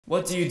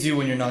What do you do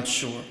when you're not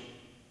sure?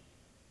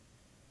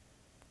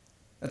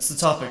 That's the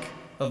topic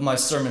of my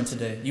sermon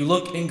today. You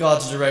look in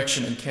God's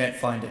direction and can't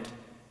find it.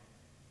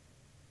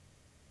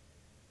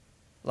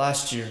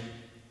 Last year,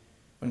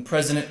 when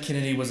President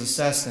Kennedy was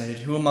assassinated,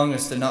 who among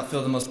us did not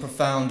feel the most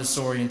profound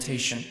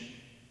disorientation?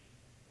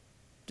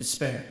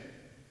 Despair.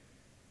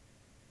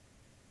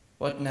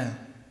 What now?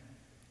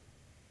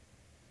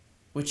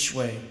 Which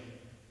way?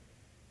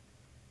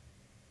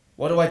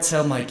 What do I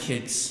tell my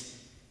kids?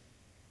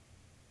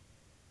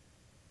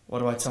 What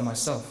do I tell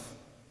myself?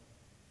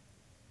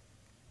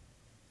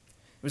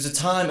 It was a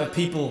time of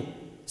people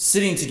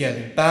sitting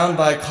together, bound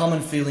by a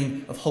common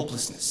feeling of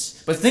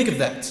hopelessness. But think of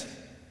that.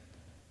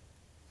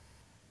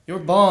 Your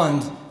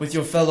bond with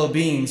your fellow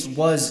beings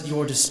was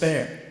your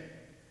despair.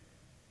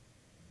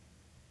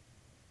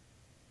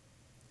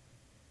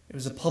 It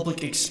was a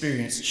public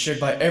experience shared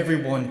by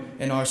everyone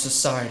in our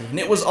society, and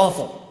it was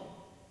awful.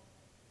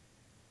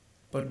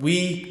 But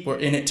we were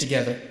in it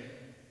together.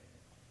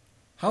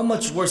 How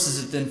much worse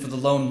is it then for the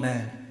lone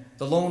man,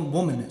 the lone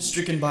woman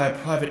stricken by a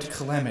private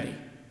calamity?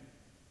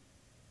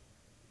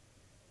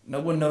 No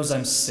one knows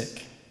I'm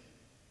sick.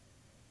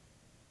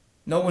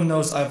 No one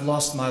knows I've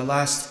lost my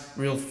last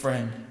real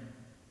friend.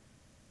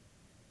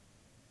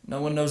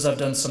 No one knows I've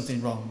done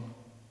something wrong.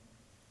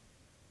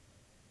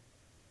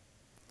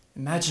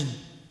 Imagine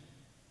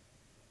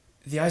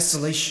the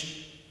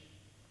isolation.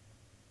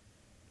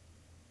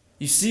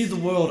 You see the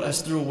world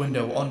as through a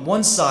window. On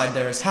one side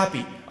there is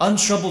happy,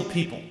 untroubled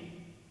people.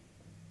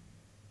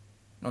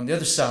 And on the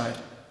other side,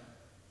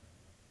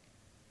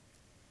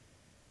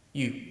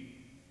 you.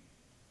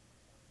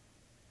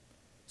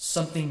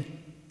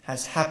 Something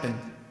has happened,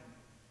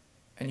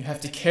 and you have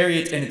to carry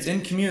it, and it's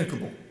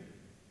incommunicable.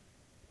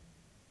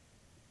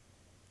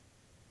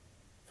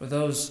 For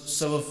those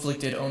so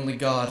afflicted, only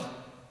God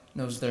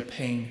knows their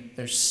pain,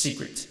 their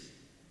secret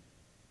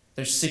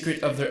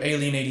of their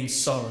alienating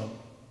sorrow.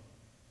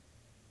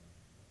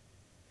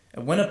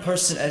 And when a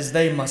person as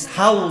they must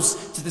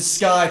howls to the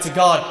sky, to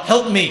God,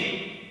 "Help me!"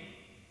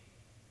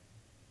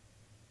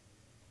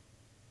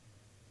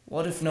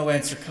 What if no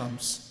answer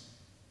comes?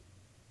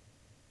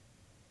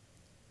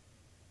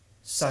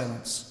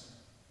 Silence.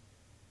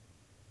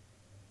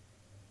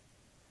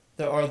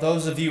 There are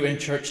those of you in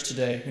church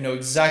today who know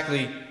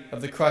exactly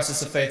of the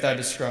crisis of faith I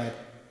describe.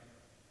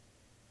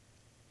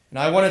 And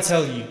I want to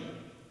tell you,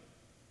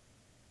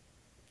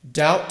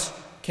 doubt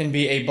can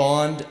be a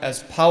bond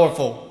as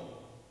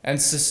powerful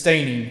and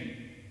sustaining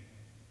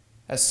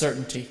as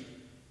certainty.